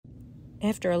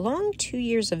After a long 2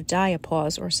 years of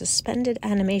diapause or suspended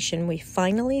animation, we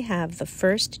finally have the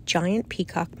first giant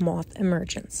peacock moth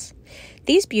emergence.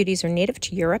 These beauties are native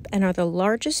to Europe and are the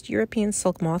largest European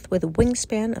silk moth with a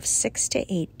wingspan of 6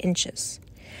 to 8 inches.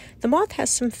 The moth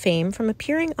has some fame from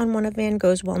appearing on one of Van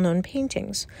Gogh's well-known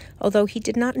paintings, although he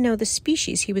did not know the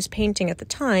species he was painting at the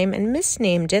time and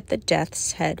misnamed it the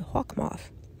death's head hawk moth.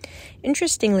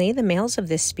 Interestingly, the males of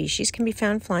this species can be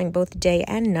found flying both day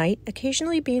and night,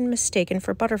 occasionally being mistaken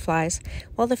for butterflies,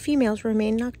 while the females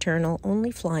remain nocturnal,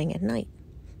 only flying at night.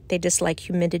 They dislike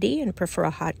humidity and prefer a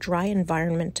hot, dry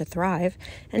environment to thrive,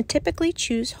 and typically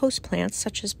choose host plants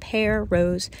such as pear,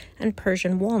 rose, and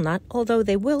Persian walnut, although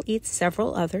they will eat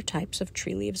several other types of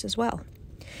tree leaves as well.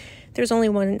 There's only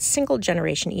one single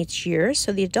generation each year,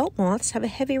 so the adult moths have a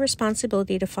heavy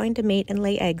responsibility to find a mate and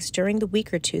lay eggs during the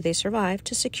week or two they survive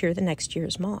to secure the next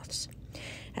year's moths.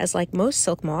 As like most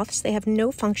silk moths, they have no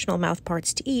functional mouth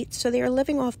parts to eat, so they are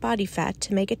living off body fat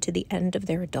to make it to the end of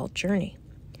their adult journey.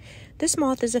 This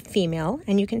moth is a female,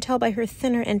 and you can tell by her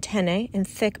thinner antennae and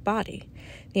thick body.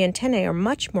 The antennae are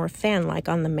much more fan-like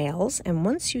on the males, and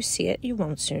once you see it, you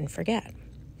won't soon forget.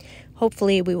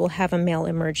 Hopefully, we will have a male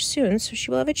emerge soon, so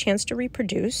she will have a chance to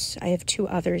reproduce. I have 2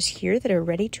 others here that are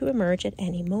ready to emerge at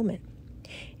any moment.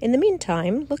 In the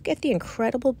meantime, look at the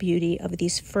incredible beauty of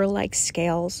these fur-like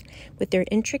scales with their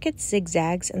intricate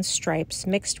zigzags and stripes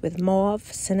mixed with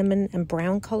mauve, cinnamon, and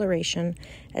brown coloration,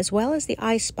 as well as the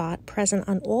eye spot present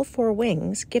on all 4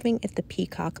 wings, giving it the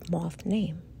peacock moth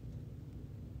name.